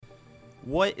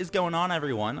What is going on,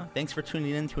 everyone? Thanks for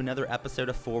tuning in to another episode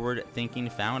of Forward Thinking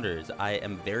Founders. I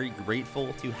am very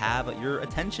grateful to have your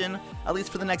attention, at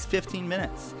least for the next 15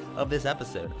 minutes of this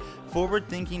episode. Forward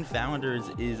Thinking Founders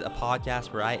is a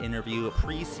podcast where I interview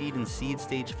pre-seed and seed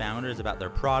stage founders about their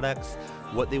products,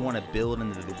 what they want to build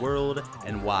into the world,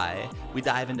 and why. We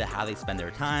dive into how they spend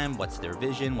their time, what's their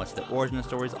vision, what's their origin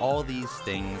stories, all these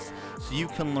things, so you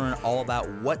can learn all about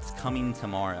what's coming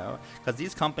tomorrow. Because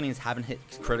these companies haven't hit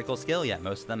critical scale yet.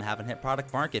 Most of them haven't hit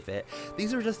product market fit.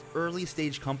 These are just early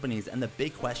stage companies, and the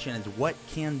big question is, what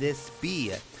can this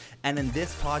be? And in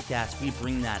this podcast, we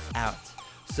bring that out.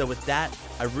 So with that,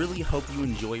 I really hope you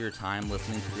enjoy your time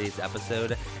listening to today's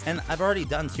episode. And I've already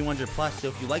done 200 plus, so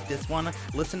if you like this one,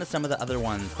 listen to some of the other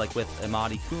ones, like with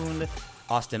Imadi Kund,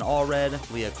 Austin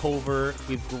Allred, Leah Culver.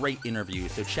 We have great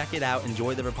interviews, so check it out,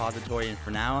 enjoy the repository, and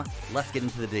for now, let's get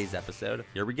into today's episode.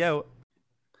 Here we go.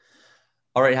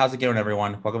 All right, how's it going,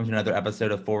 everyone? Welcome to another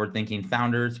episode of Forward Thinking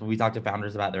Founders, where we talk to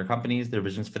founders about their companies, their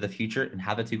visions for the future, and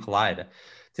how the two collide.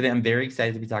 Today, I'm very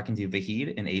excited to be talking to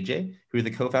Vahid and AJ, who are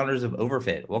the co-founders of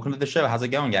Overfit. Welcome to the show. How's it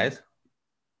going, guys?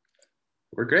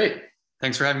 We're great.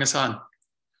 Thanks for having us on.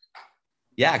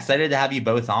 Yeah, excited to have you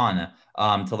both on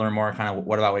to learn more kind of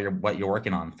what you're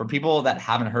working on. For people that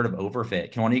haven't heard of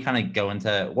Overfit, can one of you kind of go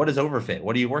into what is Overfit?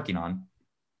 What are you working on?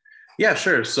 Yeah,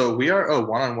 sure. So we are a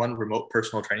one-on-one remote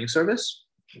personal training service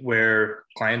where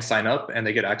clients sign up and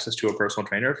they get access to a personal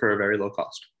trainer for a very low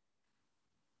cost.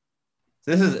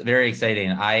 So this is very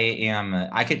exciting.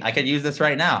 I could use this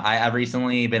right now. I've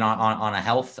recently been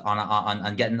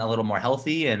on getting a little more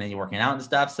healthy and working out and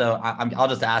stuff. So I'll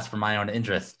just ask for my own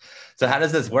interest. So how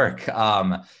does this work?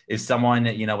 If someone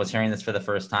was hearing this for the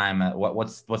first time,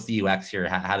 what's the UX here?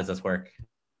 How does this work?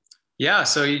 Yeah,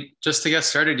 so just to get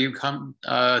started, you come to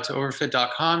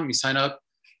overfit.com, you sign up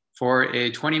for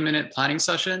a 20-minute planning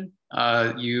session.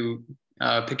 You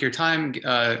pick your time,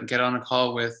 get on a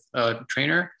call with a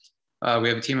trainer. We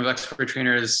have a team of expert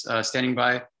trainers standing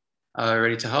by,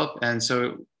 ready to help. And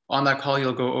so on that call,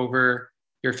 you'll go over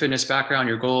your fitness background,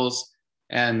 your goals,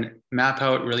 and map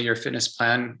out really your fitness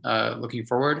plan looking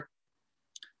forward.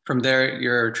 From there,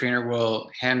 your trainer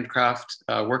will handcraft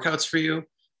workouts for you.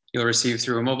 You'll receive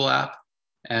through a mobile app,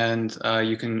 and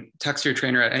you can text your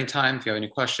trainer at any time if you have any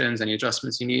questions, any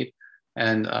adjustments you need,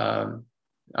 and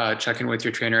check in with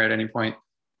your trainer at any point.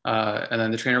 And then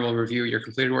the trainer will review your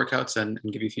completed workouts and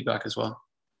give you feedback as well.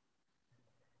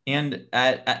 And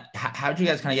how did you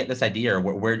guys kind of get this idea? Or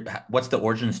what's the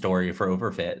origin story for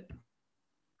Overfit?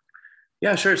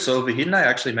 Yeah, sure. So Vahid and I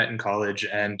actually met in college,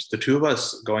 and the two of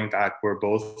us going back were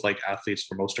both like athletes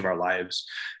for most of our lives.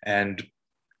 And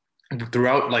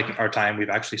throughout like our time, we've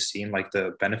actually seen like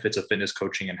the benefits of fitness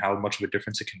coaching and how much of a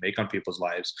difference it can make on people's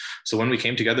lives. So when we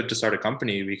came together to start a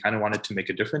company, we kind of wanted to make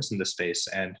a difference in this space.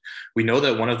 And we know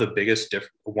that one of the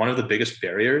biggest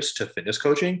barriers to fitness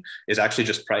coaching is actually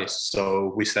just price.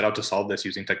 So we set out to solve this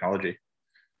using technology.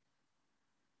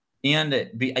 And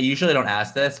I usually don't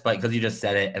ask this, but because you just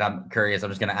said it and I'm curious,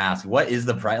 I'm just going to ask, what is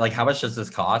the price? Like, how much does this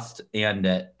cost? And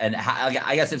how,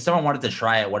 I guess if someone wanted to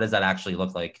try it, what does that actually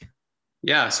look like?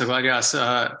 Yeah, so glad you asked.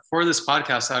 For this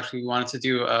podcast, actually, we wanted to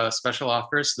do a special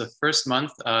offer. So the first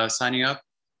month signing up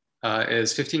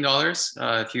is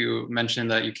 $15 if you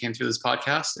mentioned that you came through this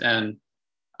podcast. And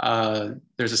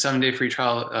there's a 7-day free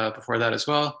trial before that as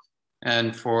well.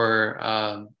 And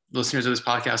for listeners of this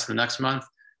podcast in the next month,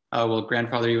 we'll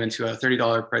grandfather you into a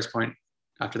 $30 price point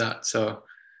after that. So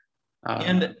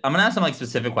and I'm gonna ask some like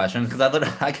specific questions because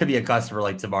I could be a customer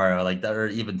like tomorrow, like that, or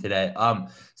even today.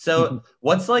 So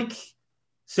what's like,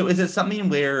 so is it something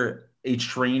where a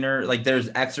trainer, like there's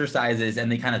exercises and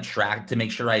they kind of track to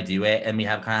make sure I do it, and we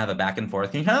kind of have a back and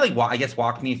forth? Can you kind of like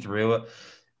walk me through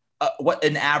what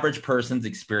an average person's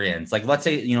experience? Like, let's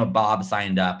say Bob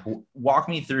signed up. Walk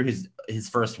me through his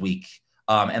first week,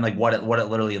 and like what it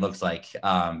literally looks like,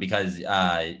 because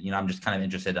I'm just kind of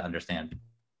interested to understand.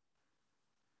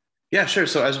 Yeah, sure.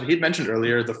 So as he mentioned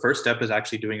earlier, the first step is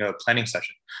actually doing a planning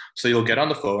session. So you'll get on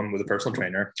the phone with a personal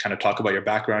trainer, kind of talk about your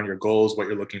background, your goals, what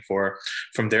you're looking for.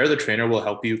 From there, the trainer will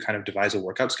help you kind of devise a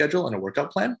workout schedule and a workout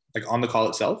plan, like on the call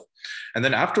itself. And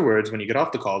then afterwards, when you get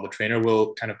off the call, the trainer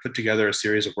will kind of put together a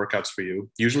series of workouts for you,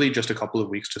 usually just a couple of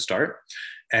weeks to start.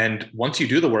 And once you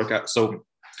do the workout, so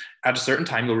at a certain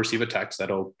time, you'll receive a text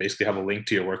that'll basically have a link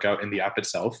to your workout in the app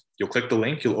itself. You'll click the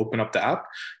link, you'll open up the app,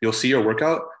 you'll see your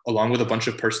workout along with a bunch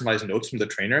of personalized notes from the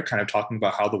trainer, kind of talking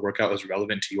about how the workout is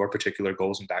relevant to your particular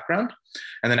goals and background.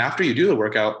 And then after you do the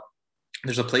workout,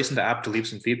 there's a place in the app to leave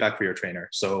some feedback for your trainer.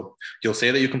 So you'll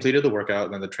say that you completed the workout,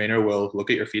 and then the trainer will look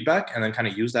at your feedback and then kind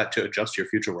of use that to adjust your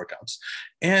future workouts.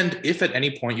 And if at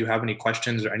any point you have any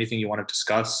questions or anything you want to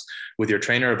discuss with your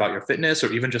trainer about your fitness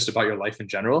or even just about your life in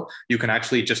general, you can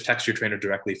actually just text your trainer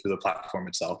directly through the platform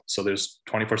itself. So there's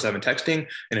 24/7 texting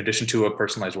in addition to a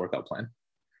personalized workout plan.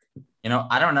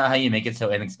 I don't know how you make it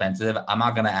so inexpensive. I'm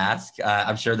not going to ask.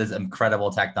 I'm sure there's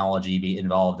incredible technology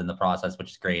involved in the process,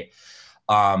 which is great.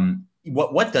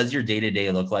 What does your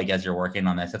day-to-day look like as you're working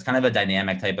on this? It's kind of a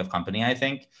dynamic type of company, I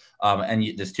think.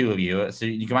 And there's two of you. So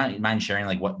you mind sharing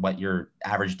like what your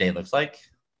average day looks like?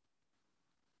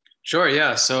 Sure.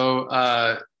 Yeah. So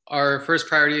our first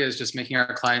priority is just making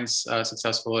our clients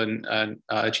successful in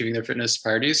achieving their fitness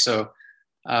priorities. So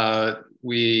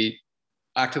we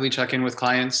actively check in with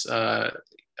clients, the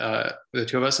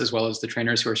two of us, as well as the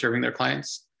trainers who are serving their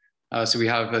clients. So we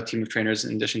have a team of trainers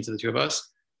in addition to the two of us.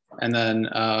 And then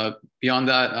beyond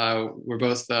that, we're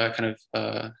both have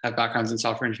backgrounds in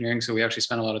software engineering. So we actually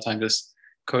spend a lot of time just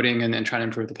coding and trying to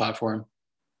improve the platform.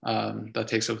 That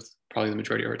takes up probably the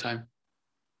majority of our time.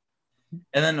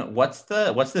 And then what's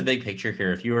the big picture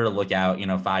here? If you were to look out,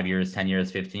 5 years, 10 years,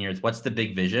 15 years, what's the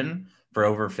big vision for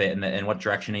Overfit and what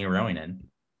direction are you rowing in?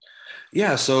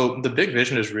 Yeah, so the big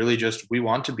vision is really just we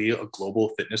want to be a global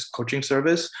fitness coaching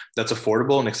service that's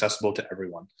affordable and accessible to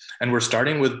everyone. And we're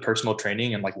starting with personal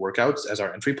training and like workouts as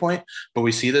our entry point, but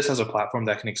we see this as a platform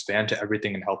that can expand to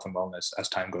everything in health and wellness as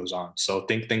time goes on. So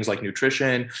think things like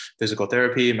nutrition, physical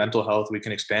therapy, mental health. We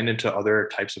can expand into other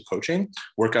types of coaching.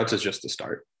 Workouts is just the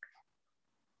start.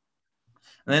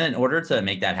 And then in order to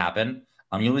make that happen,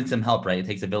 you need some help, right? It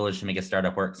takes a village to make a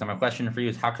startup work. So my question for you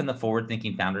is, how can the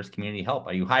forward-thinking founders community help?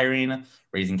 Are you hiring,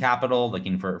 raising capital,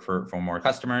 looking for more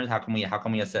customers? How can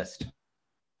we assist?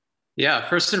 Yeah,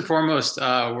 first and foremost,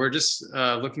 we're just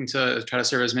looking to try to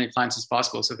serve as many clients as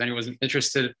possible. So if anyone's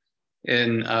interested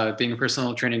in being a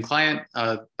personal training client,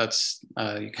 you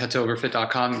can head to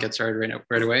overfit.com and get started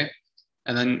right away.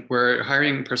 And then we're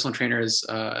hiring personal trainers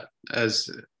as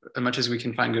much as we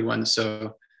can find good ones.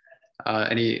 So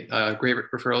any great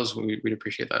referrals, we'd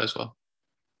appreciate that as well.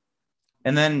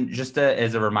 And then just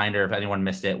as a reminder, if anyone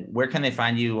missed it, where can they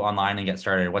find you online and get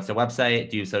started? What's the website?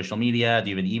 Do you have social media?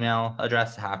 Do you have an email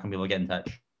address? How can people get in touch?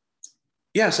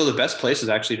 Yeah, so the best place is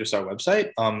actually just our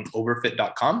website,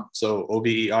 overfit.com. So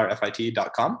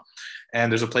overfit.com.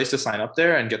 And there's a place to sign up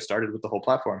there and get started with the whole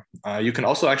platform. You can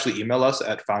also actually email us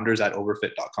at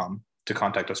founders@overfit.com to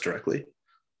contact us directly.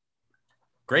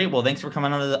 Great. Well, thanks for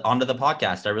coming onto the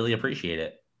podcast. I really appreciate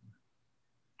it.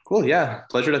 Cool. Yeah.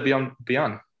 Pleasure to be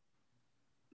on.